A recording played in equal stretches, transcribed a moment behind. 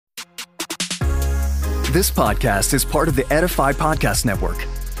This podcast is part of the Edify Podcast Network.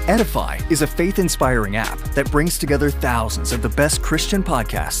 Edify is a faith-inspiring app that brings together thousands of the best Christian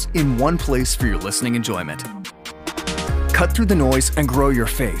podcasts in one place for your listening enjoyment. Cut through the noise and grow your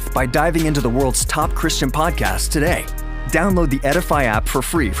faith by diving into the world's top Christian podcasts today. Download the Edify app for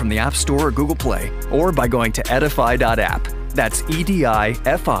free from the App Store or Google Play, or by going to edify.app. That's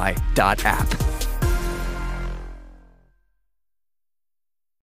EDIFI.app.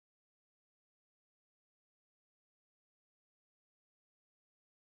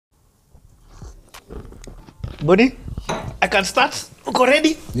 Buddy, I can start. Uko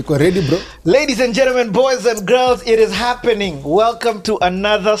ready? Niko ready, bro. Ladies and gentlemen, boys and girls, it is happening. Welcome to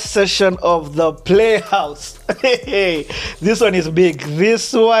another session of the Playhouse. This one is big.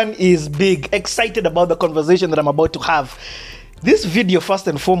 Excited about the conversation that I'm about to have. This video, first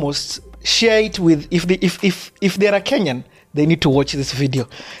and foremost, share it with if they're a Kenyan, they need to watch this video.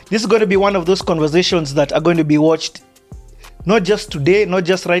 This is going to be one of those conversations that are going to be watched not just today, not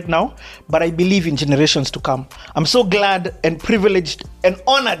just right now, but I believe in generations to come. I'm so glad and privileged and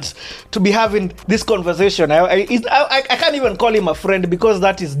honored to be having this conversation. I can't even call him a friend because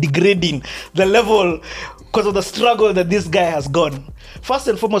that is degrading the level because of the struggle that this guy has gone. First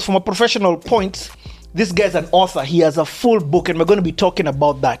and foremost, from a professional point, this guy's an author. He has a full book, and we're going to be talking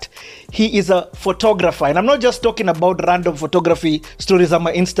about that. He is a photographer, and I'm not just talking about random photography stories on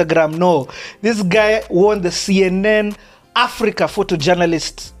my Instagram. No, this guy won the CNN Africa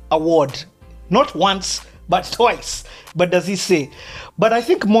Photojournalist Award, not once but twice. But does he say? But I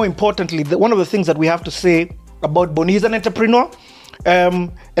think more importantly, one of the things that we have to say about Boni, he's an entrepreneur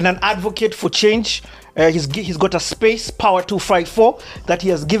and an advocate for change. He's got a space, Power 254, that he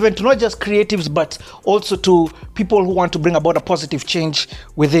has given to not just creatives but also to people who want to bring about a positive change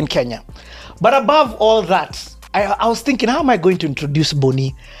within Kenya. But above all that, I was thinking, how am I going to introduce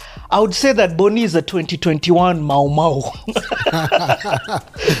Boni? I would say that Boni is a 2021 Mau Mau.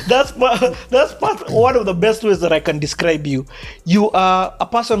 That's one of the best ways that I can describe you. You are a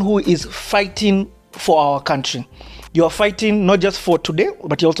person who is fighting for our country. You are fighting not just for today,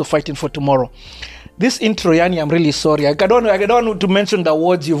 but you're also fighting for tomorrow. This intro, Yani, I'm really sorry. I don't want to mention the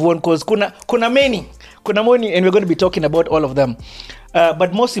awards you've won because kuna many, and we're going to be talking about all of them.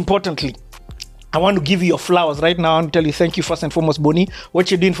 But most importantly, I want to give you your flowers right now and tell you thank you first and foremost, Boni, what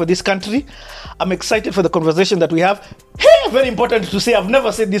you're doing for this country. I'm excited for the conversation that we have. Hey, very important to say, I've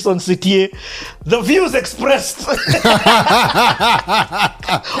never said this on CTA. The views expressed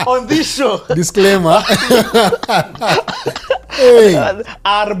on this show. Disclaimer. Hey.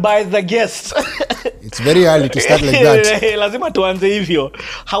 Are by the guest. It's very early to start like that. Lazima tuanze hivyo.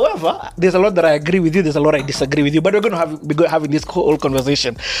 However, there's a lot that I agree with you, there's a lot I disagree with you, but we're going to be having this whole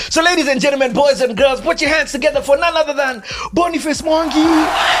conversation. So ladies and gentlemen, boys and girls, put your hands together for none other than Boniface Mwangi.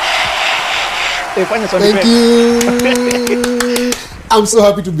 Thank you. I'm so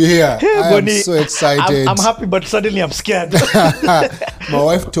happy to be here. I'm so excited. I'm happy, but suddenly I'm scared. My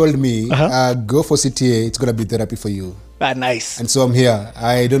wife told me, go for CTA, it's going to be therapy for you. Nice. And so I'm here.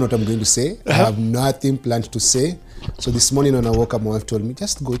 I don't know what I'm going to say. I have nothing planned to say. So this morning when I woke up, my wife told me,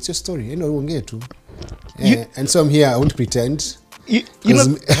 just go, it's your story. And so I'm here. I won't pretend.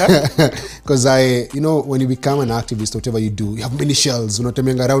 Because when you become an activist, whatever you do, you have many shells.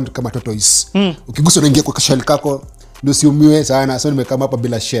 Unatembenga around kama tortoise. Ukigusa unaingia kwa shell kako, ndio usiumiwe sana. So nimekama hapa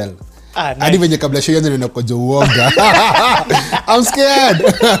bila shell. Hadi venye kabla show yangu ninakoja uoga. I'm scared.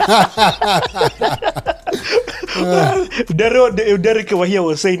 Derek was here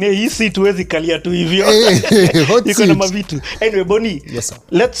was saying, hey, he see tuwezi kalia tu hivyo. Yuko na mavitu. Anyway, Boni, yes, sir.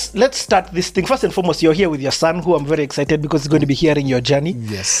 Let's start this thing. First and foremost, you're here with your son, who I'm very excited because he's going to be hearing your journey.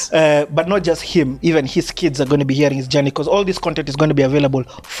 Yes. But not just him, even his kids are going to be hearing his journey because all this content is going to be available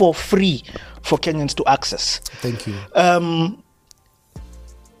for free for Kenyans to access. Thank you.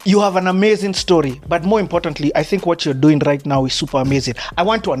 You have an amazing story, but more importantly, I think what you're doing right now is super amazing. I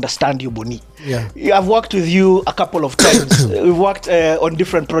want to understand you, Boni. Yeah. I've worked with you a couple of times. We've worked on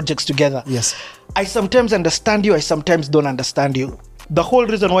different projects together. Yes. I sometimes understand you, I sometimes don't understand you. The whole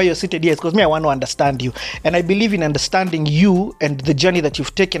reason why you're seated here is because I want to understand you. And I believe in understanding you and the journey that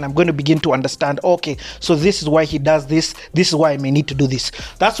you've taken. I'm going to begin to understand, okay, so this is why he does this. This is why I may need to do this.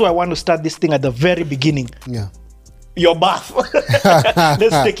 That's why I want to start this thing at the very beginning. Yeah. Your birth.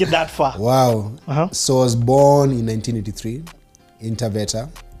 Let's take it that far. Wow. So I was born in 1983 in Taveta.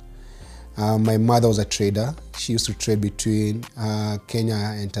 My mother was a trader. She used to trade between Kenya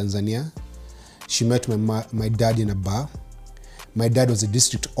and Tanzania. She met my dad in a bar. My dad was a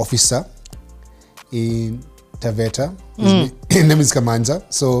district officer in Taveta. His name is Kamanza.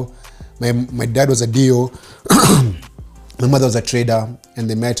 So my dad was a DO. My mother was a trader, and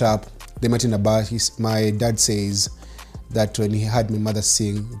they met up. They met in a bar. My dad says that when he heard my mother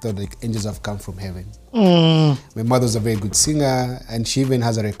sing, he thought like angels have come from heaven. My mother was a very good singer, and she even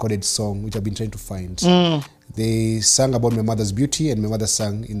has a recorded song which I've been trying to find. They sang about my mother's beauty, and my mother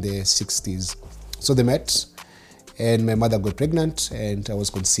sang in the 60s. So they met, and my mother got pregnant, and I was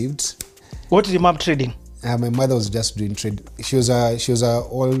conceived. What is your mom trading? My mother was just doing trade. She was a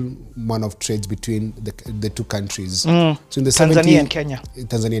all man of trades between the two countries. So in the Tanzania and Kenya.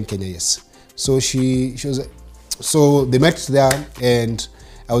 Tanzania and Kenya, yes. So she was. So they met there, and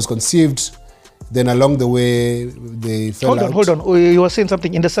I was conceived. Then along the way, they fell out. Hold on. Oh, you were saying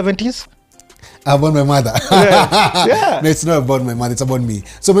something in the 70s? About my mother. Yeah. No, it's not about my mother. It's about me.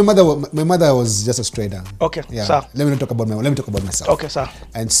 So my mother was just a trader. Okay, yeah. sir. Let me not talk about my. Let me talk about myself. Okay, sir.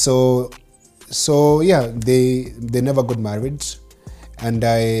 And so yeah, they never got married, and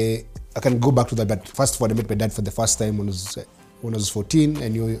I can go back to that. But first of all, I met my dad for the first time when I was 14,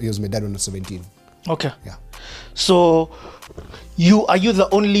 and he was my dad when I was 17. Okay. Yeah. So, are you the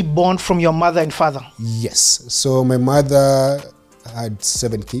only born from your mother and father? Yes. So my mother had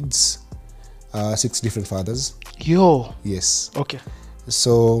 7 kids, 6 different fathers. Yo. Yes. Okay.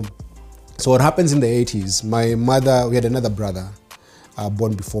 So what happens in the 80s? My mother, we had another brother,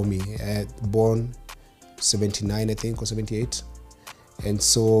 born before me, born 79, I think, or 78, and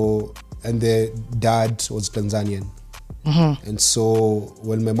the dad was Tanzanian. And so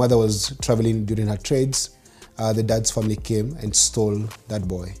when my mother was traveling during her trades, the dad's family came and stole that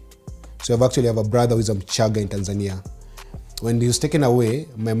boy. So I actually have a brother who's a Mchaga in Tanzania. When he was taken away,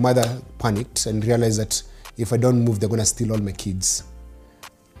 my mother panicked and realized that if I don't move, they're going to steal all my kids.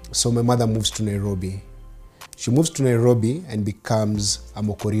 So my mother moves to Nairobi. She moves to Nairobi and becomes a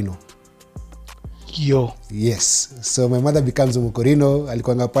Mokorino. Yo. Yes. So my mother becomes a Mokorino.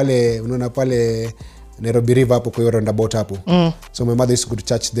 Alikuanga pale, unaona pale Nairobi River hapo kwa hiyo roundabout hapo. So my mother used to go to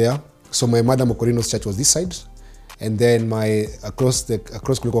church there. So my mother Mokorino's church was this side, and then my across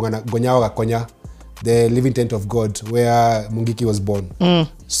kulikuwa na Gonyawa Konya, the living tent of God where Mungiki was born.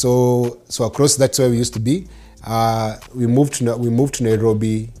 So across, that's where we used to be. We moved to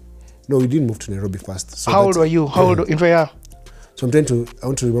Nairobi. No, we didn't move to Nairobi first. So how old were you? How old in where? So I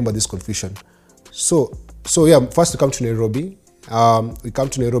want to remember this confusion. So yeah, first we come to Nairobi. We come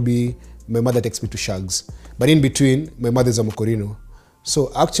to Nairobi. My mother takes me to Shags, but in between, my mother's a Mokorino.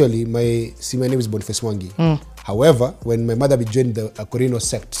 So actually, my name is Boniface Mwangi. However, when my mother joined the Korino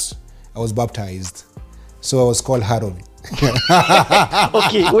sect, I was baptized. So I was called Harold.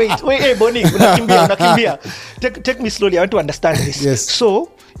 Okay, wait, hey, Bonnie, unakimbia. Take me slowly. I want to understand this. Yes.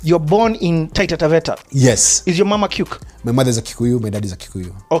 So you're born in Taita Taveta. Yes. Is your mama Kuk? My mother is a Kikuyu. My dad is a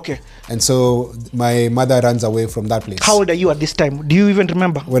Kikuyu. Okay. And so my mother runs away from that place. How old are you at this time? Do you even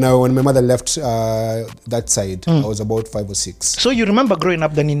remember? When my mother left that side, I was about 5 or 6. So you remember growing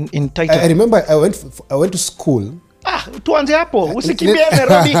up then in Taita? I remember I went to school. Tuanze hapo. Usikimbie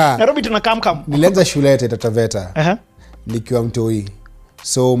Nairobi tunakamkam. Nilianza shule ya Taita Taveta. Nikiwa mtoi.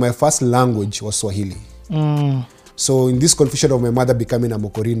 So my first language was Swahili. So in this confusion of my mother becoming a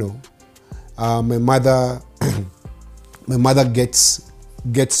Mokorino, my mother gets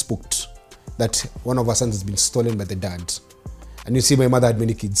spooked that one of her sons has been stolen by the dad. And you see, my mother had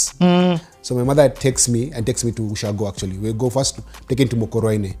many kids. So my mother takes me to Ushago actually. We go first taken to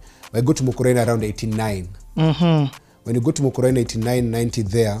Mokoroine. I go to Mokoroine around 89. When you go to Mokoroine 89, 90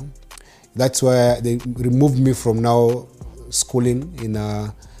 there, that's where they removed me from now schooling in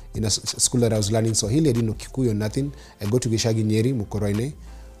a school that I was learning Swahili. I didn't know Kikuyu or nothing. I go to Gishagi Nyeri, Mokoroine,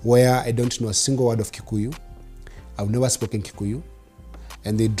 where I don't know a single word of Kikuyu. I've never spoken Kikuyu.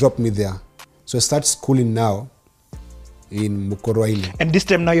 And they dropped me there. So I start schooling now in Mokoroine. And this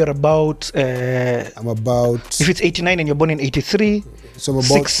time now you're about... I'm about... If it's 89 and you're born in 83, so I'm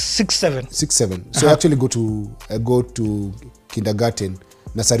about 6, 7. 6, 7. So I actually go to kindergarten,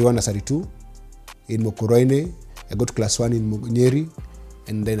 Nursery 1, Nursery 2 in Mokoroine. I go to class 1 in Nyeri,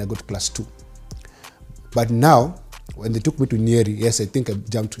 and then I go to class 2. But now, when they took me to Nyeri, yes, I think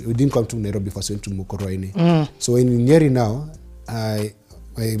we didn't come to Nairobi first, we went to Mokoroine. So in Nyeri now,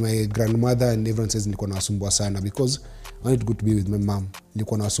 my grandmother and everyone says nilikuwa nawasumbua sana because I wanted to go to be with my mom.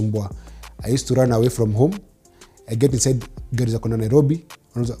 Nilikuwa nawasumbua. I used to run away from home. I get inside gari za kwenda Nairobi.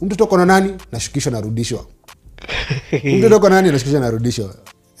 Mtoto kona nani? Nashukishwa narudishwa. Mtoto kona nani? Nashukishwa narudishwa.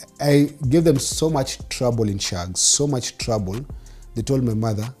 I gave them so much trouble in Shags, so much trouble. They told my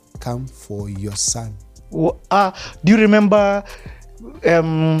mother, come for your son. Do you remember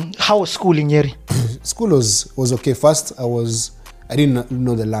how was school in Nyeri? School was okay. First, I didn't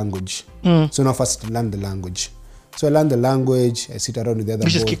know the language. So now first learned the language. So I learned the language. I sit around with the other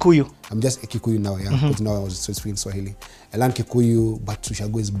Which is boys. Kikuyu. I'm just a Kikuyu now, yeah. Because now I was speaking Swahili. I learned Kikuyu, but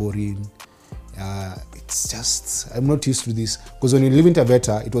Ushago is boring. It's just, I'm not used to this. Because when you live in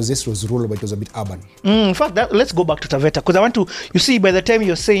Taveta, it was rural, but it was a bit urban. In fact, let's go back to Taveta, because I want to, you see, by the time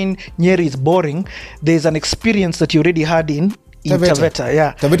you're saying Nyeri is boring, there's an experience that you already had in Taveta,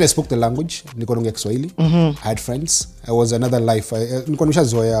 yeah. Taveta, I spoke the language. Nilikuwa naongea Kiswahili. I had friends. I was another life. Nilikuwa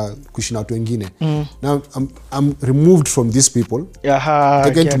nishazoea kuishi na watu wengine. Now I'm removed from these people.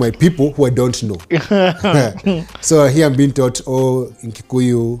 Taken to my people who I don't know. So here I'm being taught, in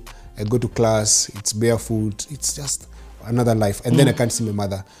Kikuyu, I go to class, it's barefoot, it's just another life. And then I can't see my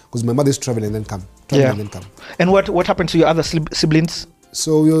mother because my mother is travel and then come. And what happened to your other siblings?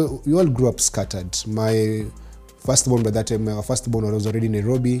 So we all grew up scattered. My firstborn, by that time, our firstborn was already in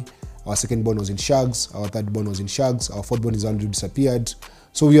Nairobi. Our secondborn was in Shags. Our thirdborn was in Shags. Our fourthborn is already disappeared.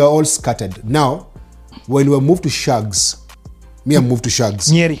 So we are all scattered. Now, when we moved to Shags, I moved to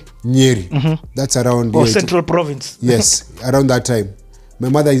Shags. Nyeri. That's around... Central Province. Yes, around that time. My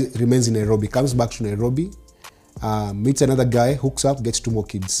mother remains in Nairobi, comes back to Nairobi, meets another guy, hooks up, gets 2 more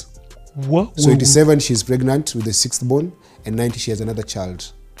kids. What? So 87, she's pregnant with the 6th born, and 90, she has another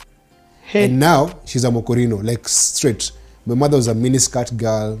child. Hey. And now, she's a Mokorino, like straight. My mother was a miniskirt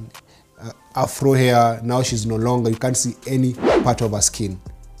girl, afro hair. Now she's no longer, you can't see any part of her skin.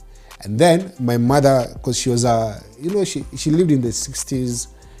 And then my mother, because she was she lived in the 60s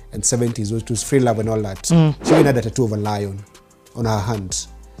and 70s, it was free love and all that. She even had a tattoo of a lion on her hand.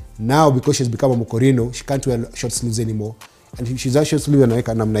 Now, because she's become a Mokorino, she can't wear short sleeves anymore. And she's a short sleeve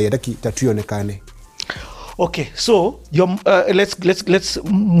anaweka namna yadaki tattoo yonekane. Okay, so let's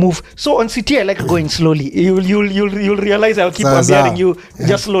move. So on CT, I like going slowly. You'll realize I'll keep on hearing you.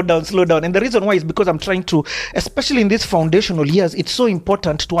 Just slow down. And the reason why is because I'm trying to, especially in these foundational years, it's so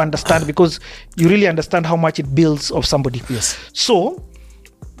important to understand because you really understand how much it builds of somebody. Yes. So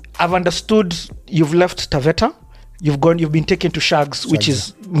I've understood you've left Taveta. You've been taken to Shags, which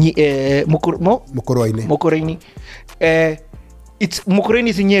is Mokoreini. It's Mokoreini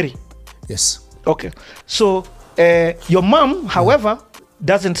is in Nyeri. Yes. Okay. So your mom, however,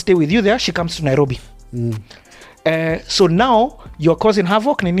 doesn't stay with you there. She comes to Nairobi. So now you're causing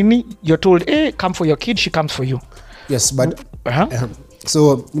havoc. You're told, hey, come for your kid. She comes for you. Yes, but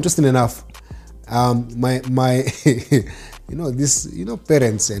so interesting enough, my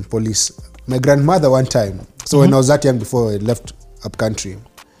parents and police. My grandmother one time, so when I was that young before I left up country,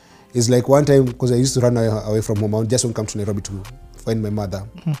 it's like one time, because I used to run away from home, I just want to come to Nairobi to find my mother.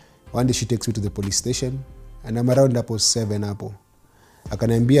 One day she takes me to the police station and I'm around hapo 7 hapo.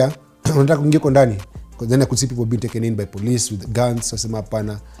 Akaniambia, unataka kuingia kwa ndani? Because then I could see people being taken in by police with guns. Sasema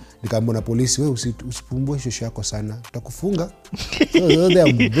hapana. Nikaambia na polisi, wewe usipumbue shosho yako sana. Tutakufunga. So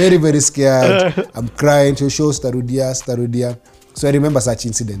I'm very, very scared. I'm crying. Shosho starudia. So I remember such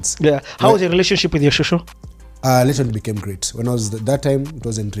incidents. Yeah. How was your relationship with your shosho? Later it became great. When I was that time, it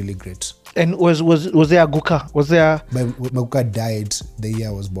wasn't really great. And was there a Guka? Was there? My Guka died the year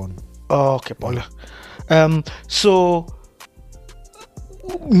I was born. Oh, okay, Paula. So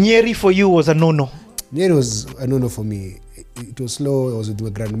Nyeri for you was a no-no. Nyeri was a no-no for me. It was slow. I was with my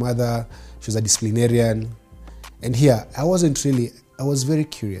grandmother. She was a disciplinarian. And here, I was very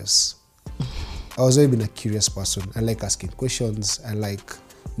curious. I was always been a curious person. I like asking questions. I like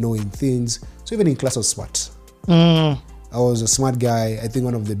knowing things. So even in class, I was smart. I was a smart guy. I think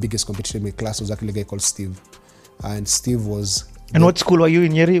one of the biggest competitors in my class was actually a guy called Steve. And Steve was... And what school were you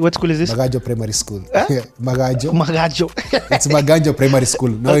in Nyeri? What school is this? Magajo Primary School. Magajo. It's Magajo Primary School.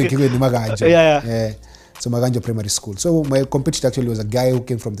 Now in Kikuyu, Magajo. Yeah. So Magajo Primary School. So my competitor actually was a guy who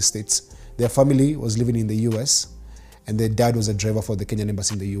came from the States. Their family was living in the US. And their dad was a driver for the Kenyan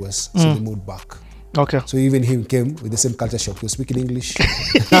embassy in the US. So they moved back. Okay. So even him came with the same culture shock. He was speaking English.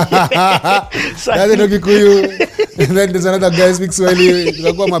 That's no Kikuyu. And then there's another guy speaks Swahili.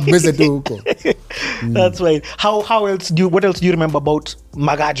 That's right. What else do you remember about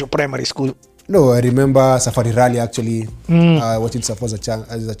Magajo Primary School? No, I remember Safari Rally actually. Watching Safari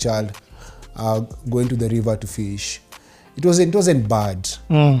as a child. Going to the river to fish. It wasn't bad.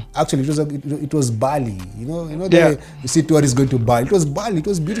 Actually, it was Bali. You see tourists going to Bali. It was Bali. It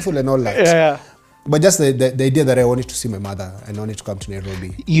was beautiful and all that. Yeah. But just the idea that I wanted to see my mother and I wanted to come to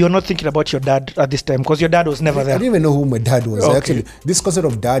Nairobi. You're not thinking about your dad at this time because your dad was never there. I didn't even know who my dad was. Okay. Actually, this concept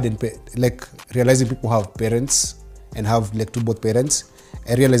of dad and like realizing people have parents and have like both parents,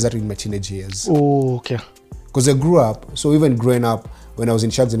 I realized that in my teenage years. Oh, okay. Because I grew up, so even growing up, when I was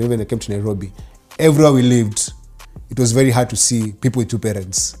in Shags and even I came to Nairobi, everywhere we lived, it was very hard to see people with 2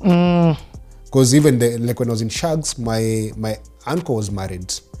 parents. Because even like when I was in Shags, my uncle was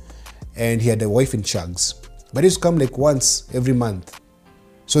married and he had a wife in Shags. but he used to come like once every month.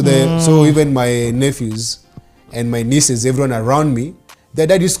 So even my nephews and my nieces, everyone around me, their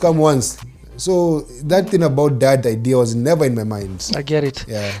dad used to come once. So that thing about dad idea was never in my mind. I get it.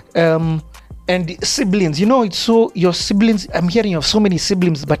 Yeah. And siblings, it's so, your siblings, I'm hearing you have so many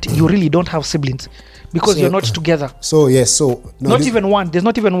siblings, but you really don't have siblings because you're not together. So yes, no, there's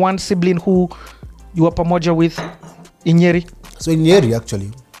not even one sibling who you are pamoja with in Nyeri. So in Nyeri,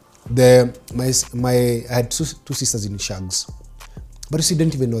 actually, I had two sisters in Shags, but you see,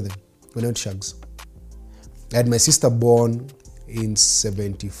 didn't even know them when I went to Shags. I had my sister born in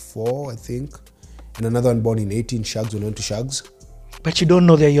 74, I think, and another one born in 18 Shags when I went to Shags. But you don't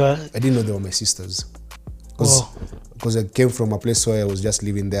know that you are... I didn't know they were my sisters. Because I came from a place where I was just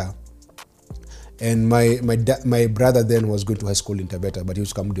living there. And my brother then was going to high school in Tabeta, but he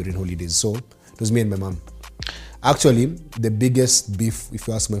used to come during holidays. So it was me and my mom. Actually, the biggest beef, if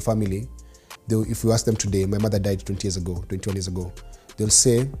you ask my family, if you ask them today, my mother died 21 years ago. They'll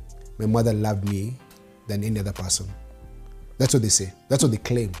say, my mother loved me than any other person. That's what they say. That's what they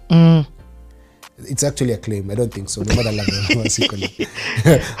claim. It's actually a claim. I don't think so. My mother loved me secretly.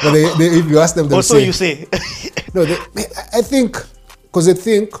 But if you ask them, they'll also say... you say. No, I think... Because they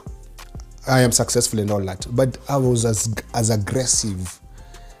think I am successful and all that. But I was as aggressive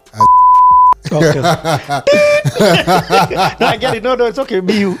as... Okay. No, I get it. No, it's okay.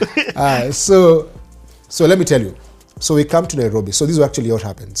 Be you. So let me tell you. So we come to Nairobi. So this is actually what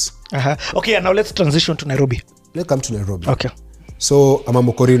happens. Okay, and now let's transition to Nairobi. Let's come to Nairobi. Okay. So I'm a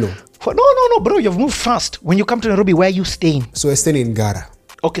Mokorino. No, bro. You've moved fast. When you come to Nairobi, where are you staying? So I stay in Ngara.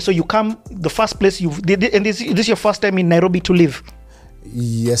 Okay, so you come, the first place you've... And this is your first time in Nairobi to live?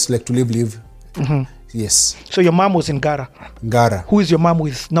 Yes, like to live. Mm-hmm. Yes. So your mom was in Ngara? Who is your mom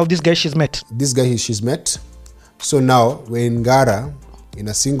with? Now this guy she's met? This guy she's met. So now we're in Ngara, in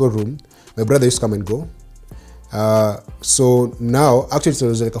a single room. My brother used to come and go. So now, actually it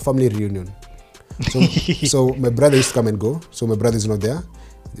was like a family reunion. So my brother used to come and go. So my brother is not there.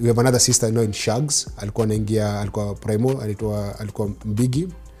 We have another sister now in Shags. Alikuwa Primo, alikuwa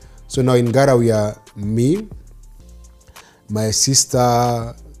Mbigi. So now in Ngara we are me, my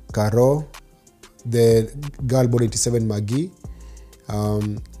sister Karo, the girl born 87 Maggie,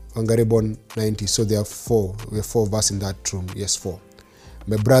 Wangari born 90. So there are four. We have four of us in that room. Yes, four.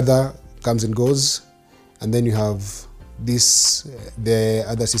 My brother comes and goes, and then you have the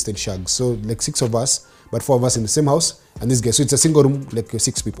other sister in Shags. So like six of us, but four of us in the same house, and this guy. So it's a single room, like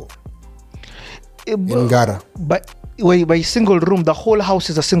six people in Ngara. But by single room, the whole house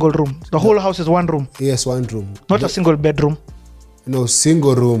is a single room. The whole house is one room. Yes, one room. Not a single bedroom. No,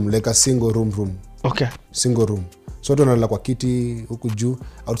 single room, like a single room. Okay. Single room. So tunalala kwa kiti huku juu.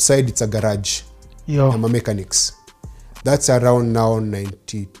 Outside it's a garage. Yo. I'm a mechanics. That's around now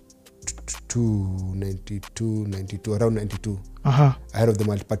 92, around 92. Ahead of the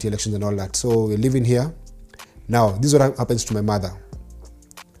multi-party elections and all that. So we're living here. Now, this is what happens to my mother.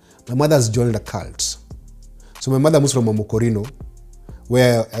 My mother has joined a cult. So my mother moves from Mokorino,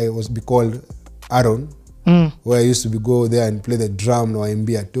 where I was called Aaron, where I used to go there and play the drum. Now I'm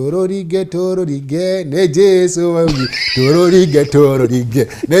here. Tororige, neje so wagi. Tororige,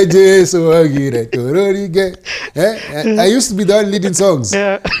 neje so wagi. Tororige. I used to be the one leading songs.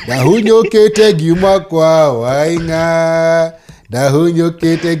 Dahunyo kete gyuma kwa wainga. Dahunyo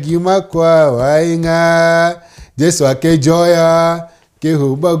kete gyuma kwa wainga. Jesu ake joya.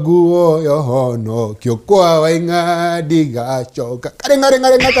 Kehubaguo yohono kyokwa wainga diga choka.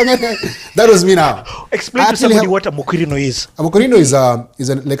 That was me now. Explain to somebody what a Mokorino is. A Mokorino is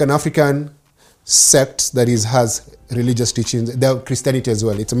like an African sect that has religious teachings. They have Christianity as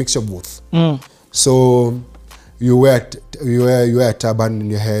well. It's a mixture of both. So you wear a turban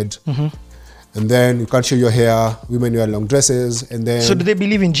in your head. And then you can't show your hair. Women wear long dresses, and then. So do they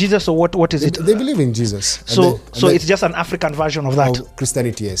believe in Jesus, or what is it? They believe in Jesus. So it's just an African version of that.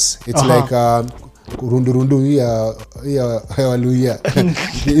 Christianity, yes. It's like kurundu hallelujah.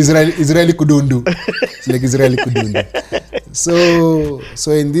 Israeli kudundu. It's like Israeli kudundu.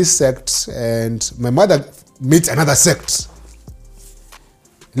 So in this sect, and my mother meets another sect.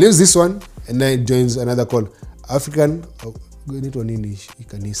 Leaves this one, and then joins another called African.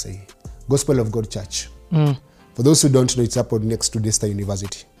 Gospel of God Church. For those who don't know, it's up next to Daystar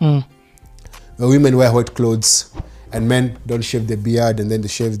University. The women wear white clothes, and men don't shave their beard, and then they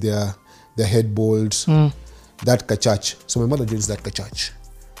shave their head bald. That church. So my mother joins that church.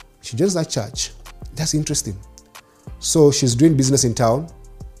 She joins that church. That's interesting. So she's doing business in town.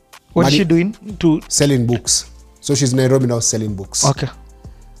 What is she doing? Selling books. So she's in Nairobi now selling books. Okay.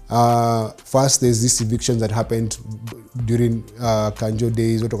 First, there's this eviction that happened during Kanjo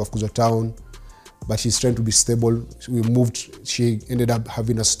days, Kuzo town. but she's trying to be stable. We moved. She ended up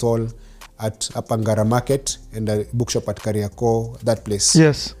having a stall at Apangara Market and a bookshop at Kariako, that place.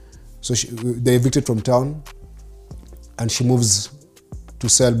 Yes. So they evicted from town, and she moves to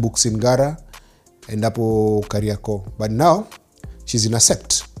sell books in Gara and Apo Kariako. But now she's in a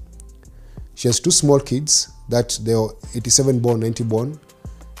sect. She has 2 small kids that they're 87 born, 90 born.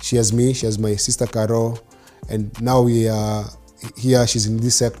 She has me, she has my sister Caro, and now we are here. She's in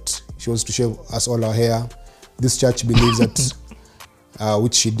this sect. She wants to shave us all our hair. This church believes that,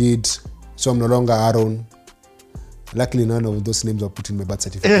 which she did. So I'm no longer Aaron. Luckily, none of those names were put in my birth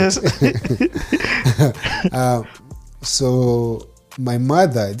certificate. Yes. So my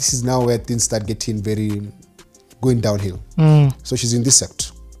mother, this is now where things start getting going downhill. So she's in this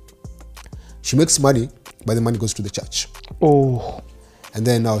sect. She makes money, but the money goes to the church. Oh. And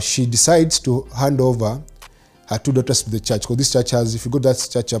then now she decides to hand over her 2 daughters to the church. Because this church has, if you go to that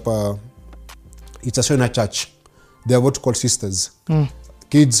church up, it's a Shona church. They are what called sisters.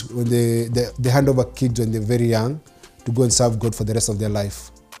 Kids, when they hand over kids when they're very young to go and serve God for the rest of their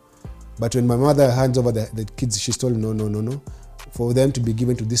life. But when my mother hands over the kids, she's told, no. For them to be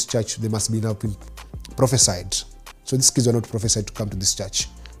given to this church, they must be now prophesied. So these kids are not prophesied to come to this church,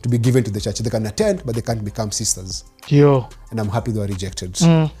 to be given to the church. They can attend, but they can't become sisters. Yo. And I'm happy they were rejected.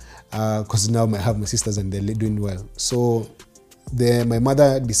 Because now I have my sisters and they're doing well. So my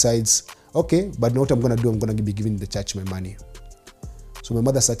mother decides, okay, but what I'm going to do, I'm going to be giving the church my money. So my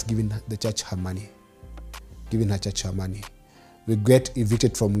mother starts giving the church her money. Giving her church her money. We get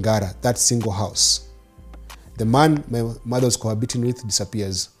evicted from Gara, that single house. The man my mother was cohabiting with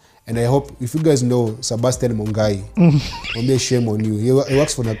disappears. And I hope, if you guys know Sebastian Mongai, only shame on you. He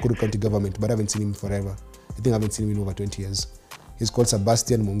works for Nakuru County government, but I haven't seen him forever. I think I haven't seen him in over 20 years. He's called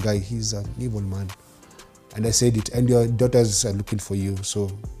Sebastian Mongai. He's an evil man. And I said it, and your daughters are looking for you, so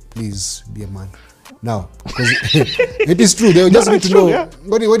please be a man. Now, because it is true, they just need to know, yeah.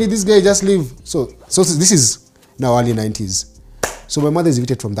 What did this guy just leave? So this is now early 90s. So my mother is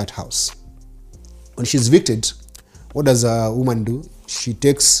evicted from that house. When she's evicted, what does a woman do? She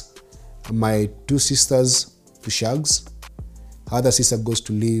takes my 2 sisters to Shags. Her other sister goes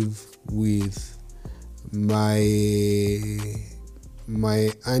to live with my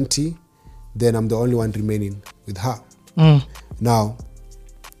auntie. Then I'm the only one remaining with her. Now,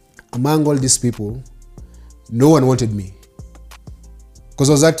 among all these people, no one wanted me. Because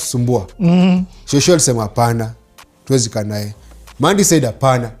I was at Sumbua. Shoshol sema hapana, tuwezi kanae. Mandy said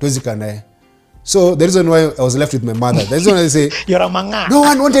hapana, tuwezi kanae. So the reason why I was left with my mother, the reason why I say, you're a manga. No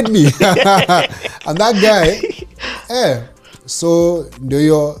one wanted me. And that guy, so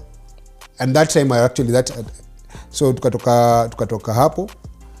and that time I actually, so tukatoka hapo.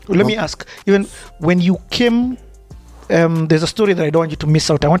 Let me ask, even when you came, there's a story that I don't want you to miss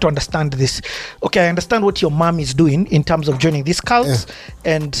out. I want to understand this. Okay, I understand what your mom is doing in terms of joining these cults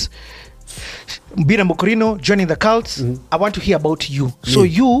and Bina Mokorino joining the cults. I want to hear about you. So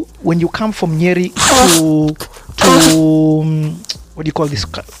you, when you come from Nyeri to what do you call this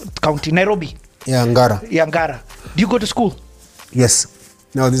county? Nairobi. Yeah, Ngara. Do you go to school? Yes.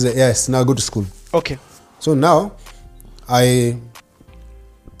 Now I go to school. Okay. So now I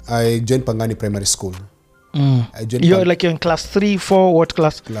joined Pangani Primary School. You're in class 3, 4, what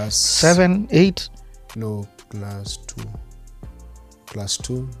class? Class 7, 8? No, class 2. Class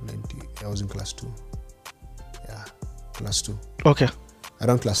 2, 90. I was in class 2. Yeah, class 2. Okay.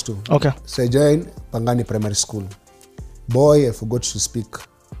 Around class 2. Okay. So I joined Pangani Primary School. Boy, I forgot to speak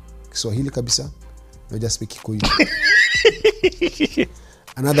Kiswahili kabisa. I just speak Kikuyu.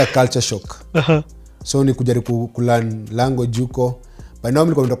 Another culture shock. So ni kujaribu kulearn language huko. By now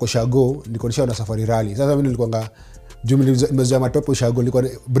nilikuwa natoka Shago, nilikuwa nishaona safari rally. Sasa mimi nilikuwa nimezoea matope Shago, nilikuwa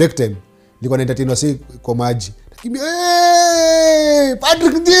break time. Nilikuwa naentertain wasi kwa maji. Nakimbia,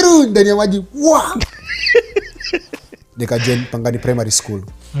 Patrick Njiru ndani ya maji. Wow! Nikajoin Pangani Primary School.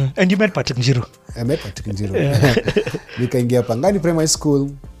 And you met Patrick Njiru? I met Patrick Njiru. Nikaingia Pangani Primary School.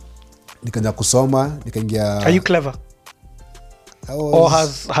 Nikaanza kusoma, nikaingia. Are you clever? Or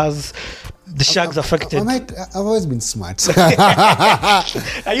has the Shags affected? I've always been smart.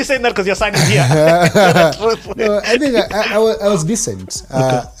 Are you saying that because your son is here? No, I think I was decent.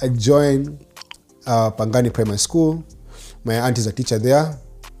 Okay. I joined Pangani Primary School. My aunt is a teacher there.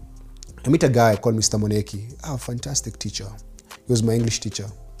 I met a guy called Mr. Moneki. A fantastic teacher. He was my English teacher.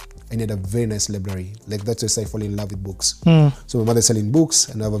 And he had a very nice library. Like that's why I fall in love with books. So my mother's selling books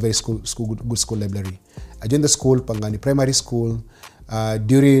and I have a very good school library. I joined the school, Pangani Primary School. When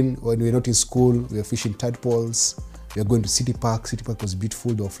we were not in school, we were fishing tadpoles. We were going to City Park. City Park was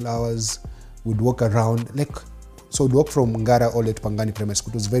beautiful. There were flowers. We'd walk around. So we'd walk from Ngara all the way to Pangani Primary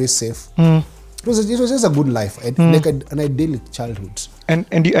School. It was very safe. It was just a good life, like an idyllic childhood. And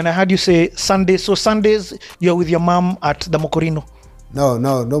I heard you say Sundays. So Sundays you're with your mom at the Mokorino. No,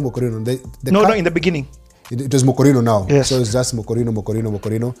 Mokorino. No, in the beginning. It was Mokorino now. Yes. So it's just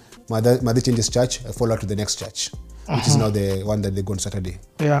Mokorino. Mother changes church. I follow her to the next church, which is now the one that they go on Saturday.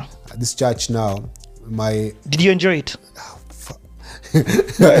 Yeah. This church now, Did you enjoy it?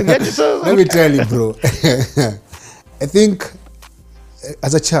 Let me tell you, bro. I think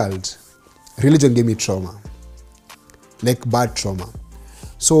as a child, religion gave me trauma, like bad trauma.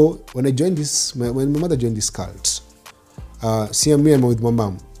 So when I joined when my mother joined this cult, me and with my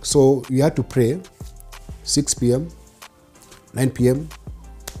mom. So we had to pray 6 p.m., 9 p.m.,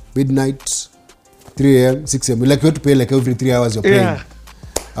 midnight, 3 a.m., 6 a.m. Like we had to pray like every 3 hours you're praying.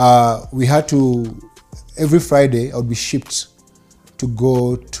 Yeah. We had to, every Friday I would be shipped to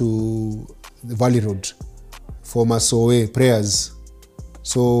go to the Valley Road for Masoe prayers.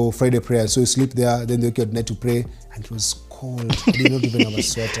 So Friday prayers. So you sleep there, then they wake you at night to pray, and it was cold. I did not even have a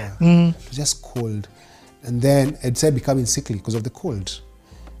sweater. It was just cold. And then I decided becoming sickly because of the cold.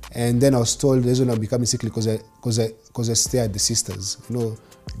 And then I was told the reason I'm becoming sickly because I stare at the sisters. You know,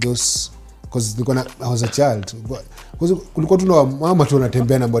 those, because I was a child. Because kulikuwa tu mama tu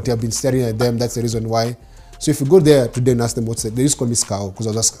wanatembea but I've been staring at them. That's the reason why. So if you go there today and ask them what's it, they used to call me Scout because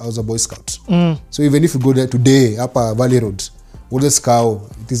I was a Boy Scout. So even if you go there today, Upper Valley Road, what is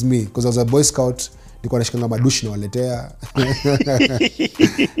Scout? It is me because I was a Boy Scout. Nilikuwa nashikanga madushi na waletea.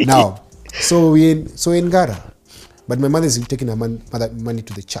 Now, so in Gara, but my mother is taking her money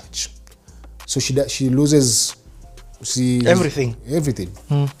to the church, so she loses everything.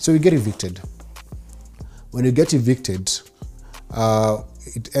 So we get evicted. When you get evicted,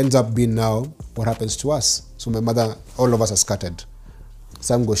 it ends up being now what happens to us. So my mother, all of us are scattered.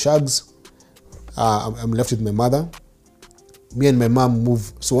 Some go shags. I'm left with my mother. Me and my mom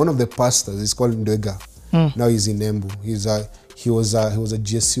move. So one of the pastors is called Ndwega. Now he's in Embu. He was a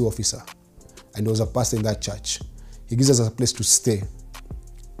GSU officer, and he was a pastor in that church. He gives us a place to stay.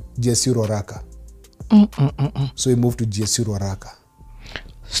 GSU Roraka. So we moved to GSU Roraka.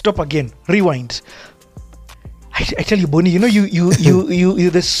 Stop again. Rewind. I tell you, Bonnie, you know, you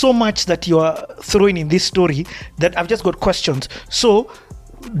there's so much that you are throwing in this story that I've just got questions. So,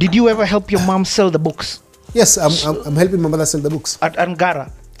 did you ever help your mom sell the books? Yes, I'm helping my mother sell the books. At Ngara,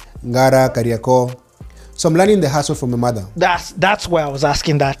 Kariako. So I'm learning the hustle from my mother. That's why I was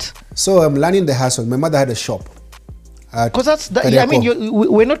asking that. So I'm learning the hustle. My mother had a shop. Because I mean,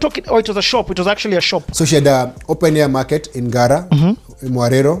 we're not talking, it was a shop. It was actually a shop. So she had an open air market in Gara, in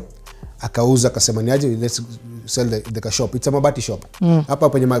Mwarero. Akauza akasema niaje, let's sell the shop. It's a mabati shop. Hapa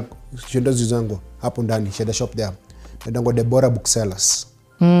penye shendozi zangu hapo ndani, she had a shop there. Nadango Deborah Booksellers.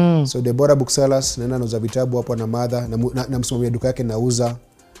 So Deborah Booksellers, nenda nauza vitabu hapo na mother, na msimamia duka yake nauza,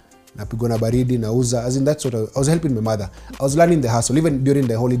 napigwa na baridi nauza. As in that's what I was helping my mother. I was learning the hustle even during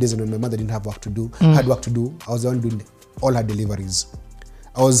the holidays and when my mother didn't have work to do, had work to do. I was the one doing all her deliveries.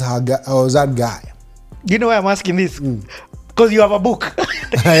 I was that guy. You know why I'm asking this? Because you have a book.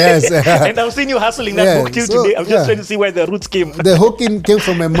 Yes. And I've seen you hustling that book till today. I'm just trying to see where the roots came. The hooking came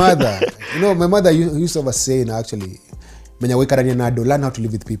from my mother. You know, my mother used to have a saying actually, learn how to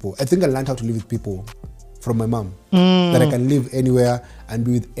live with people. I think I learned how to live with people from my mom. That I can live anywhere and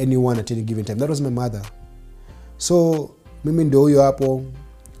be with anyone at any given time. That was my mother. So, mimi ndio huyo hapo.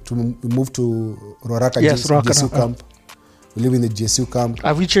 We moved to Roraka, GSU camp. We live in the GSU camp.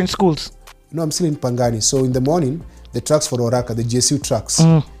 Have you changed schools? No, I'm still in Pangani. So in the morning, the trucks for Roraka, the GSU trucks,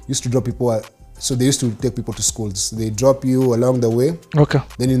 used to drop people. So they used to take people to schools. They drop you along the way. Okay.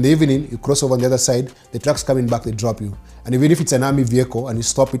 Then in the evening, you cross over on the other side. The trucks coming back, they drop you. And even if it's an army vehicle and you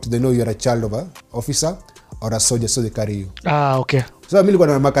stop it, they know you're a child of an officer or a soldier, so they carry you. Okay. So I'm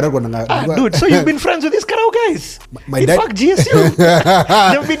dude, so you've been friends with these Karao guys? My dad, fact, GSU.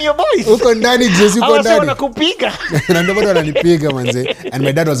 They've been your boys. Uko ndani GSU uko ndani. Wanakupiga. Na ndio bado wananipiga manze. And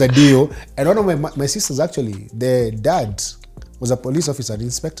my dad was a DO. And one of my sisters actually, their dad was a police officer, an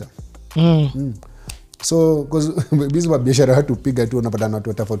inspector. So because busy biashara hatu piga tu unapata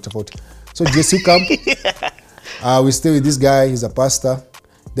watu tofauti. So GSU camp. We stay with this guy, he's a pastor.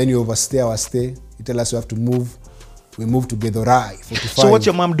 Then you overstay our stay. He tell us we have to move. We moved to Githurai 45. So what's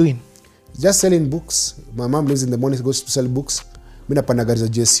your mom doing? Just selling books. My mom lives in the morning, goes to sell books. Mimi napanda gari za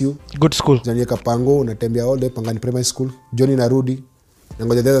GSU. Good school. Zanieka Pango, unatembea all day Pangani Primary School. Johnny narudi.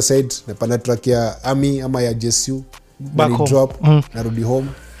 Nangoja the other side, napanda truck ya Army ama ya GSU. Back home. Drop, narudi home.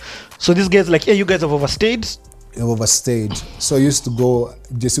 So these guys like, yeah, you guys have overstayed? We've overstayed. So I used to go,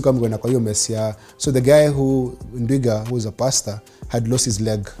 GSU kama kwenda kwa hiyo mess ya. So the guy Ndwiga, who was a pastor, had lost his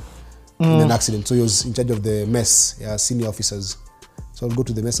leg in an accident. So he was in charge of the mess, senior officers. So I'll go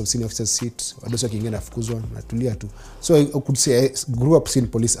to the mess of senior officers seat. Wadosi wakiingia nafukuzwa, natulia tu. So I could say I grew up seeing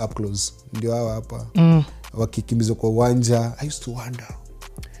police up close. Ndio hawa hapa. Wakikimbizwa kwa uwanja. I used to wonder,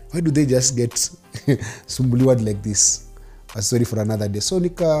 why do they just get sumbuliwa like this? A story for another day. So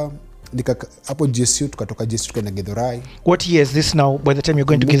nika hapo GSU, tukatoka GSU tukaenda Githurai. What year is this now by the time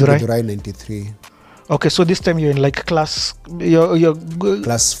you're going to Githurai? Githurai 93. Okay, so this time you're in like class, you're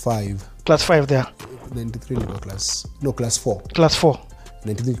Class 5. Class 5 there. 93 niko class 4. Class 4.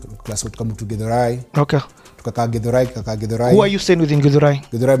 93 class 4 tukamu to Githurai. Okay. Tukakaa Githurai. Who are you staying with in Githurai?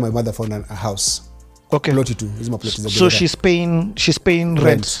 Githurai, my mother found a house. Okay. Ploti tu. Hizi maploti za So Githurai. she's paying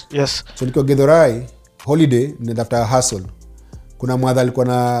rent. Yes. So nikiwa Githurai holiday nitafuta hustle. Kuna mwadha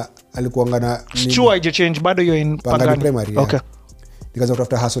alikuwa ngana Sure, you change bado you're in Pangani primary. Okay. Nikaanza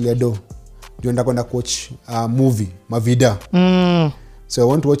kutafuta hustle ya do. Ndio nenda kwenda watch movie, mavida. So I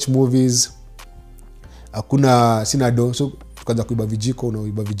want to watch movies. Hakuna sina do. So tukaanza kuiba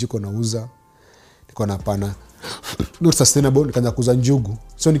vijiko nauza. Niko na pana. Not sustainable, nikaanza kuuza njugu.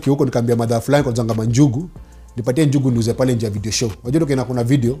 So huko nikaambia mother fulani kwa zanga manjugu, nipatie njugu niuze pale nje ya video show. Unajua kina kuna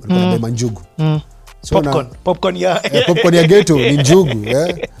video alikuwa na manjugu. So popcorn ya popcorn ya ghetto ni njugu,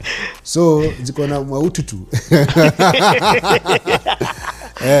 so ziko na mautu tu.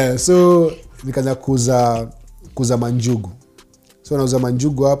 So nikaanza kuuza manjugu. So nauza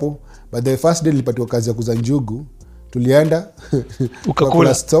manjugu hapo, but the first day nilipatiwa kazi ya kuuza njugu. Tulienda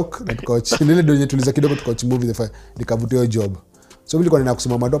ukakula stock na tukawatch nile donye tuliza kidogo tukawatch movie nikavutia job. So nilikuwa nina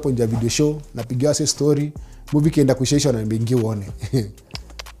kusoma madopo nje ya video show, napigia se story, movie kienda kushaisha na mbingi uone.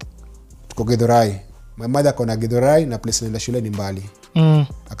 Tuko Githurai. My mother kona Githurai na place naenda shule ni mbali.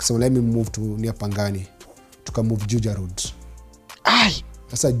 Akasema let me move to near Pangani. Tuka move Juja Road.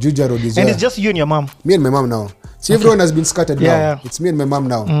 Sasa Juja Road is and it's just you and your mom. Me and my mom now. See, everyone has been scattered now. Yeah. It's me and my mom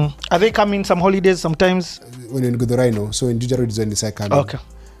now. Are they coming some holidays sometimes? When in Githurai now. So in Juja Road is when they come. Okay.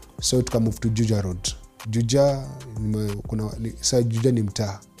 So tuka move to Juja Road. Juja Juja ni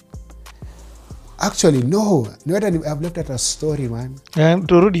mtaa. Actually no. I've left at a story, man.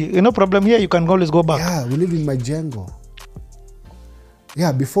 Turudi, no problem here, you can always go back. Yeah, we live in Majengo.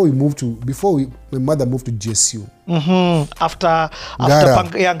 Yeah, before my mother moved to GSU. After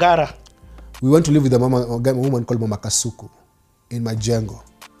Ngara. We went to live with a woman called Mama Kasuku in Majengo.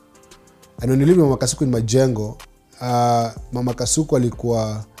 And when we lived with Mama Kasuku in Majengo, Mama Kasuku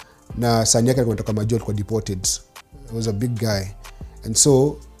alikuwa na sani yake alikuwa kutoka Major, alikuwa deported. He was a big guy. And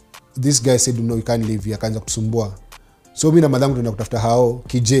so this guy said, no, you can't live here. Akaanza kutusumbua. So mimi na madhangu tunaenda kutafuta hao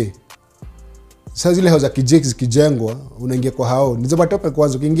kije. Sasa zile hao za kije zikijengwa, unaingia kwa hao. Nizopatope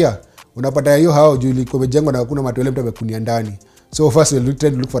kwanza ukiingia, unapata hiyo hao juu ilikuwa imejengwa na hakuna matoleo, mtu amekunia ndani. So first we'll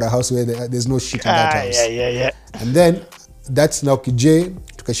try to look for a house where there's no shit in that house. Yeah. And then that's now kije,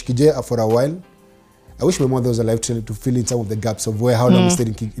 tukashikije for a while. I wish my mother was alive to fill in some of the gaps of how long we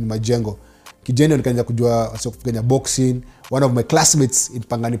stayed in Majengo. Kijeni nikaanza kujua kupigania boxing. One of my classmates in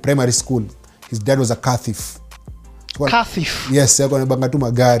Pangani Primary School, his dad was a car thief. Car thief? Yes, alikuwa anabanga tu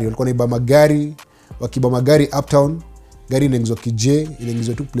magari. Walikuwa wanaiba magari, wakiba magari uptown. Gari inaingizwa kije,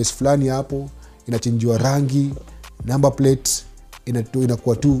 inaingizwa tu place fulani hapo, inachangiwa rangi, number plate,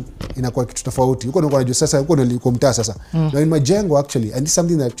 inakuwa kitu tofauti. Huko ndio unajua sasa, huko ndio mtaa sasa. Now in Majengo actually, and this is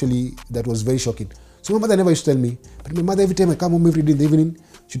something that was very shocking. So my mother never used to tell me, but my mother every time I come home every day in the evening,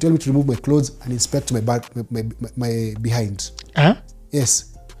 she tell me to remove my clothes and inspect my behind. Yes.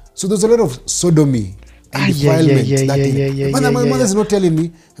 So there's a lot of sodomy and defilement that day. My mother is not telling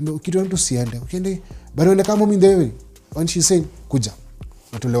me, kitu wantu siende. Ukiende, but when I come home in the way, when she's saying, kuja,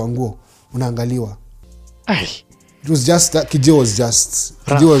 natolewa nguo, unaangaliwa. It was just that Kije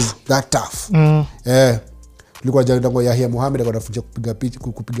was that tough. Tulikuwa jango Yahya Mohamed akafunja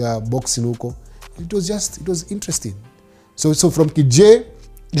kupiga boxing huko. It was interesting. So from Kije,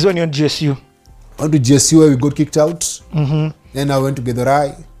 this one you on GSU. On to GSU where we got kicked out. Then I went to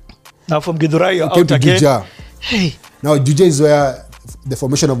Githurai. Now from Githurai you're out again. Juja. Now Juja is where the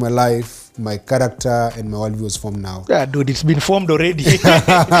formation of my life, my character and my worldview was formed now. Yeah, dude, it's been formed already.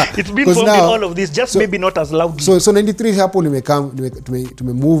 It's been formed now, in all of this, just maybe not as loudly. So 93 happened, to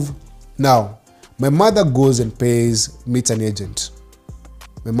move. Now, my mother goes and meets an agent.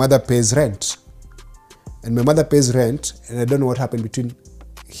 My mother pays rent. And my mother pays rent, and I don't know what happened between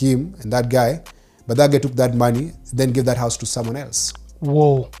him and that guy, but that guy took that money, then gave that house to someone else.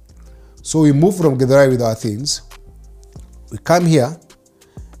 Whoa. So we moved from Githurai with our things. We come here,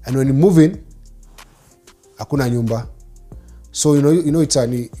 and when we move in, hakuna nyumba. So you know it's a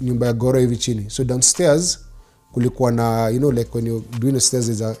nyumba ya goro hivi chini. So downstairs kulikuwa na, like when you're doing the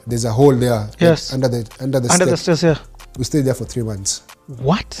stairs, there's a hole there. Yes. Like under the stairs, yeah. We stayed there for 3 months.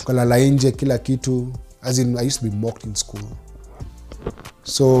 What? Kalala nje kila kitu. As in, I used to be mocked in school.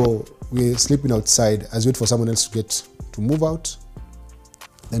 So we're sleeping outside as we wait for someone else to move out.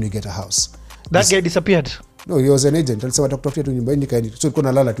 Then we get a house. That guy disappeared? No, he was an agent. Alisema atakutafutia tu nyumba nikaenda. So tulikuwa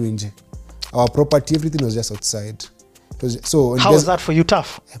nalala tu nje. Our property, everything was just outside. How was that for you?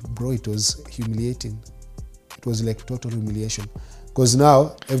 Tough? Bro, it was humiliating. It was like total humiliation. Because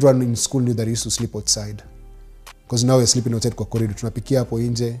now everyone in school knew that I used to sleep outside. Because now we're sleeping outside kwa corridor. Tunapikia hapo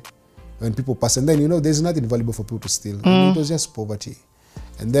nje. When people pass, and then there's nothing valuable for people to steal. It was just poverty.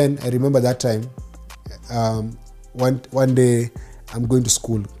 And then I remember that time, one day I'm going to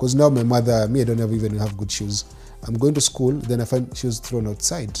school, because now my mother, I don't even have good shoes. I'm going to school, then I find shoes thrown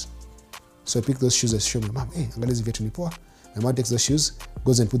outside. So I pick those shoes and show my mom, hey, angalia hizi viatu ni poa. My mom takes those shoes,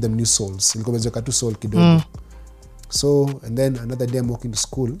 goes and put them new soles. Nilikuwa nimeweka tu sole kidogo. So, and then another day I'm walking to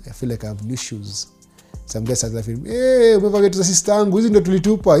school, I feel like I have new shoes. Some guys start laughing, hey, umevaa viatu za sister yangu, hizi ndio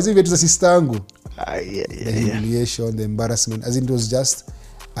tulitupa, hizi viatu za sister yangu. The humiliation, the embarrassment, as in it was just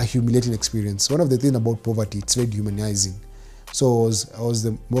a humiliating experience. One of the things about poverty, it's very dehumanizing. So I was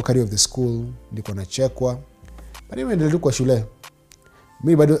the mockery of the school, nilikuwa nachekwa. But anyway, nilikuwa kwa shule.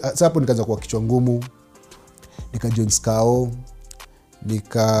 Mimi bado hapo nikaanza kuwa kichwa ngumu. Join Skao.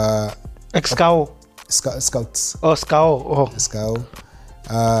 Scouts. Oh, Skao. Oh. Skao.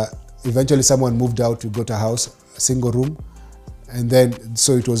 Eventually someone moved out to go to a house, a single room. And then,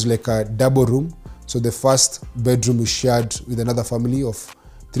 so it was like a double room. So the first bedroom was shared with another family of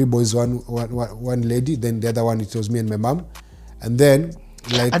 3 boys, one lady. Then the other one, it was me and my mom. And then,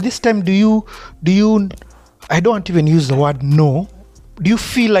 like... At this time, do you... I don't even use the word no. Do you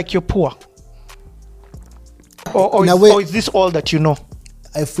feel like you're poor? Or is this all that you know?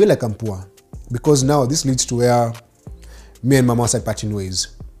 I feel like I'm poor. Because now this leads to where me and mama started parting ways.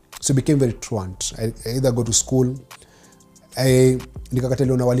 So it became very truant. I either go to school,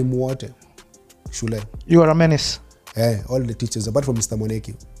 nikakataliwa na walimu wote shule. You are a menace. All the teachers, apart from Mr.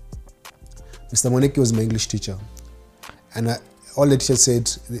 Moneki. Mr. Moneki was my English teacher. And all the teachers said,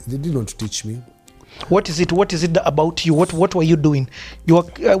 they didn't want to teach me. What is it about you? What were you doing? You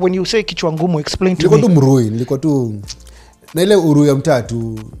were, when you say kichwa ngumu, explain to me. Nilikuwa tu mrui, nilikuwa tu na ile uru ya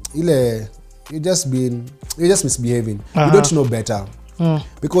mtatu, ile you just misbehaving. You don't know better.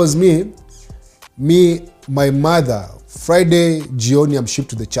 Because my mother, Friday jioni I'm shipped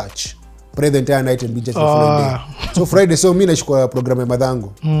to the church. Pray the entire night and be just the following day. So Friday, so mimi nashukua program ya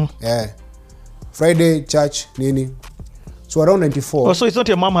madhangu. Friday church nini. So around 94. Oh, so it's not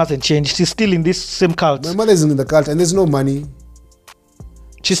your mom hasn't changed. She's still in this same cult. My mother is in the cult and there's no money.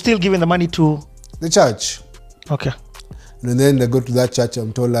 She's still giving the money to the church. Okay. And then I go to that church.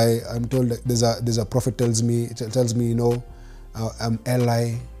 I'm told that there's a prophet tells me, I'm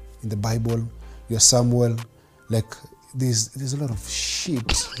Eli in the Bible. You're Samuel. Like there's a lot of shit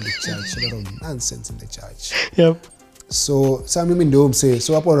in the church, a lot of nonsense in the church. Yep. So mimi ndio mse.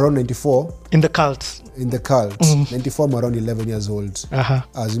 So hapo around 94 in the cult. 94 I'm around 11 years old.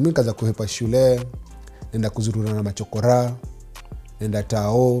 Mimi kaza kuhepa shule, nenda kuzurura na machokora, nenda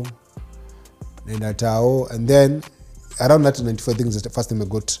tao, and then around that 94 I think is the first time I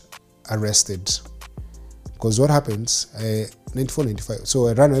got arrested. Because what happens, 94, 95, so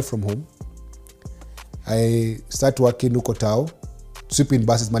I ran away from home. I start working huko tao, sweeping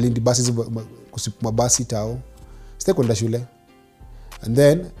buses, Malindi buses, kusweep mabasi tao. Stay kwenda shule. And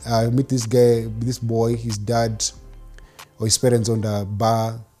then I meet this boy, his dad or his parents owned a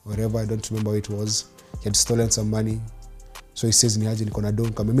bar, wherever, I don't remember where it was. He had stolen some money. So he says, niaje niko na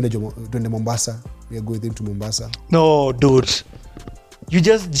donka. Mimi najua twende Mombasa. We are going with him to Mombasa. No, dude. You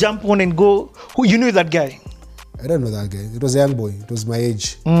just jump on and go. Who you knew that guy? I don't know that guy. It was a young boy. It was my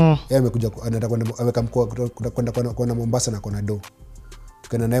age. Yeye amekuja kwenda kwenda Mombasa na kona do.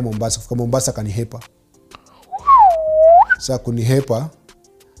 Tukaenda naye Mombasa. Kufika Mombasa kanihepa. Sasa kunihepa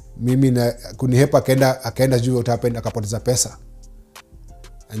akaenda juu utapenda akapoteza pesa.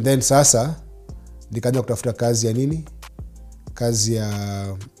 And then sasa nikaanza kutafuta kazi ya nini? Kazi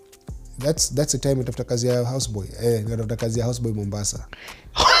ya that's the time nitafuta kazi ya houseboy. Nitafuta kazi ya houseboy Mombasa.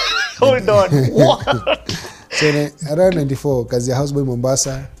 Hold on. What? So around 94 kazi ya houseboy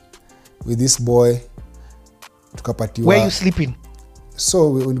Mombasa with this boy tukapatiwa. Where you sleeping? So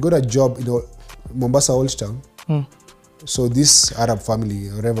we got a job in Mombasa Old Town. So this Arab family,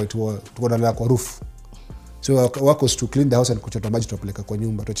 wherever it was, tuko kwa roof. So our work was to clean the house and kuchota maji tupeleka kwa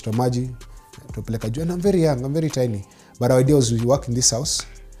nyumba. Tuchota maji tupeleka juu. And I'm very young, I'm very tiny. But our idea was we work in this house.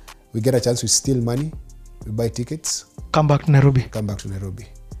 We get a chance, we steal money. We buy tickets. Come back to Nairobi.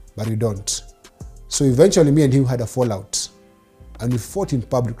 But we don't. So eventually me and him had a fallout. And we fought in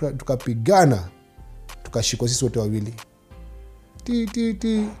public. Tukapigana. Tukashikwa sisi wote wawili.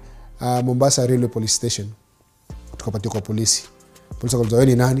 Mombasa Railway Police Station. Tukapatiwa kwa polisi. Polisi akauliza wewe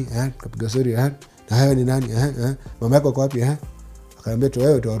ni nani? Tukapiga story na wewe ni nani? Mama yako kwa wapi? Akaniambia tu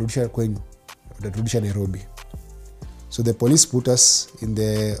wewe utawarudisha kwenyu. Utaturudisha Nairobi. So the police put us in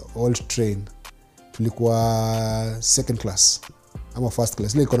the old train. Tulikuwa second class ama first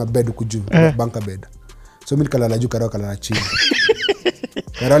class. Ile iko na bed huku juu, bunker bed. So mimi nikalala juu, Karao kalala chini.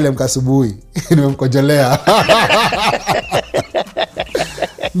 Karao alimka asubuhi, nimemkojolea.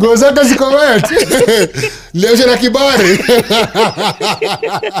 Nguo zake ziko wet. Leo na kibari.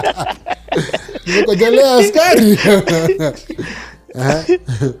 Nimekojolea askari.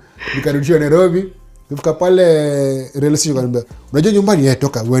 Nikarudishwa Nairobi. Nifika pale rail station, akaniambia unajua nyumbani,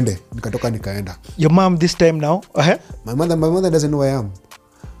 toka uende. Nikatoka nikaenda. Your mom this time now? My mother doesn't know who I am.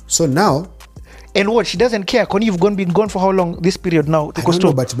 So now, and what, she doesn't care? You've been gone for how long this period now? I don't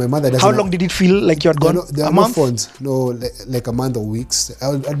know, but my mother doesn't How know. long did it feel like you had gone? There are a no month? phones. No, like a month or weeks.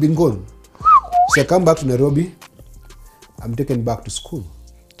 I'd been gone. So I come back to Nairobi. I'm taken back to school.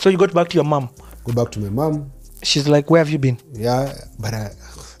 So you got back to your mom? Go back to my mom. She's like, where have you been? Yeah, but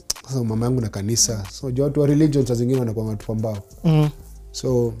so mama yangu na kanisa. So jua watu wa religion saa zingine wanakuwa watu ambao.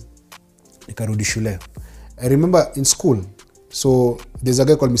 So nikarudi shule. I remember in school. So there's a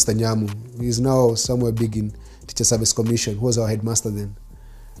guy called Mr. Nyamu. He's now somewhere big in Teacher Service Commission, who was our headmaster then.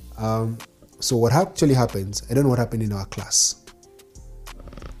 So what actually happens, I don't know what happened in our class.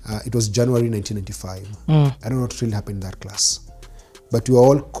 It was January 1995. I don't know what really happened in that class. But we were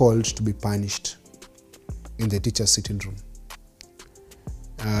all called to be punished in the teacher's sitting room,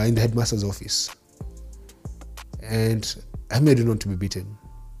 in the headmaster's office. And I made it not to be beaten.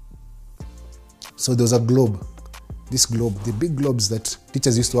 So there was a globe. This globe, the big globes that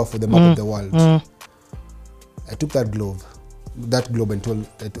teachers used to have for the map of the world. I took that globe and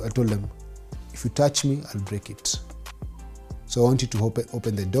I told them, if you touch me, I'll break it. So I want you to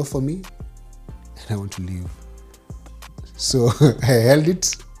open the door for me, and I want to leave. So I held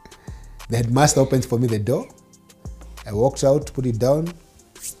it. The headmaster opened for me the door. I walked out, put it down.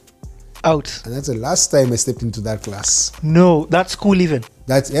 Out. And that's the last time I stepped into that class. No, that school even?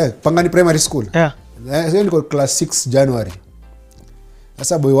 That's, Pangani Primary School. Yeah. Sasa niko class 6 January.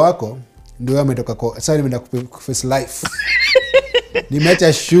 Sasa boy wako ndio ametoka kwa sasa nimeenda kuface life.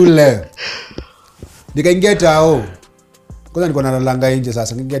 Nimeacha shule. Nikaingia tao. Kwanza niko nalalanga nje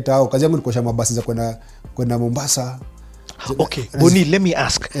sasa. Nikaingia tao. Kazi yangu ni kuosha mabasi za kwenda Mombasa. Okay, Boni, let me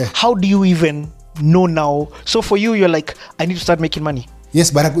ask. How do you even know now? So for you, you're like, I need to start making money.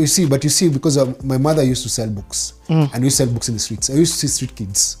 Yes, but you see, because my mother used to sell books. And we used to sell books in the streets. I used to see street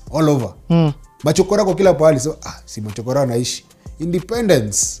kids all over. Machokora kwa kila pahali. So, si machokora naishi.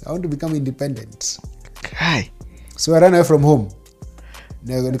 Independence. I want to become independent. Hi. So I ran away from home.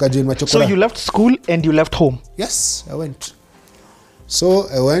 Nikajoin machokora. So you left school and you left home? Yes, I went. So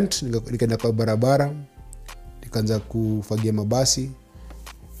I went, nikaenda kwa barabara. Nikaanza kufagia mabasi.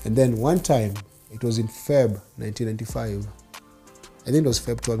 And then one time, it was in Feb 1995. I think it was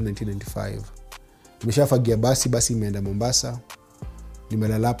Feb 12, 1995. Nimeshafagia basi imeenda Mombasa.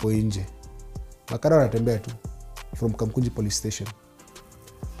 Nimelala hapo nje. Makara wanatembea tu from Kamkunji police station.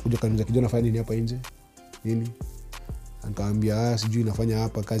 Kuja kaniuliza, kijana unafanya nini hapa nje? Nini? Nikamwambia sijui nafanya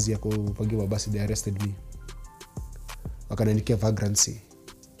hapa kazi ya kufagia mabasi, they arrested me. Wakaniandikia vagrancy.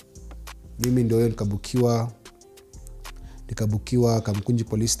 Mimi ndio nikabukiwa Kamkunji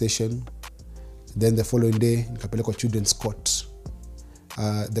police station. Then the following day nikapelekwa children's court.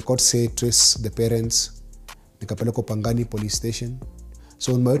 The court said trace the parents. Nikapelekwa Pangani police station.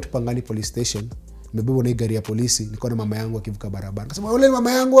 So on my way to Pangani police station, nimebebwa na gari ya polisi, niko na mama yangu akivuka barabara. Akasema, "Ole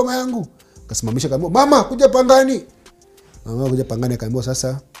mama yangu." Akasimamisha akamwambia, "Mama, kuja Pangani." Mama kuja Pangani akaambiwa,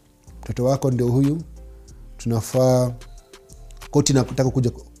 "Sasa mtoto wako ndio huyu. Tunafaa koti na kutaka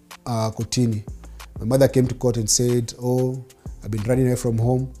kuja kotini." My mother came to court and said, "Oh, I've been running away from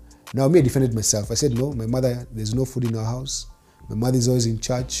home." Now me, I defended myself. I said, "No, my mother, there's no food in our house. My mother is always in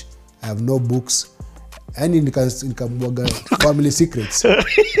church. I have no books." And nikamwaga family secrets.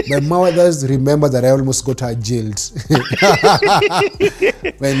 My mother remember that I almost got her jailed.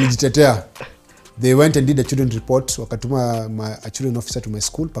 When nijitetea. They went and did a children report. Wakatuma a children officer to my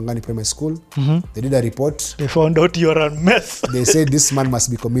school, Pangani Primary School. They did a report. They found out you're a mess. They said this man must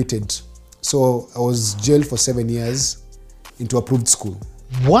be committed. So I was jailed for 7 years into approved school.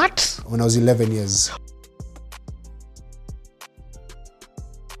 What? When I was 11 years.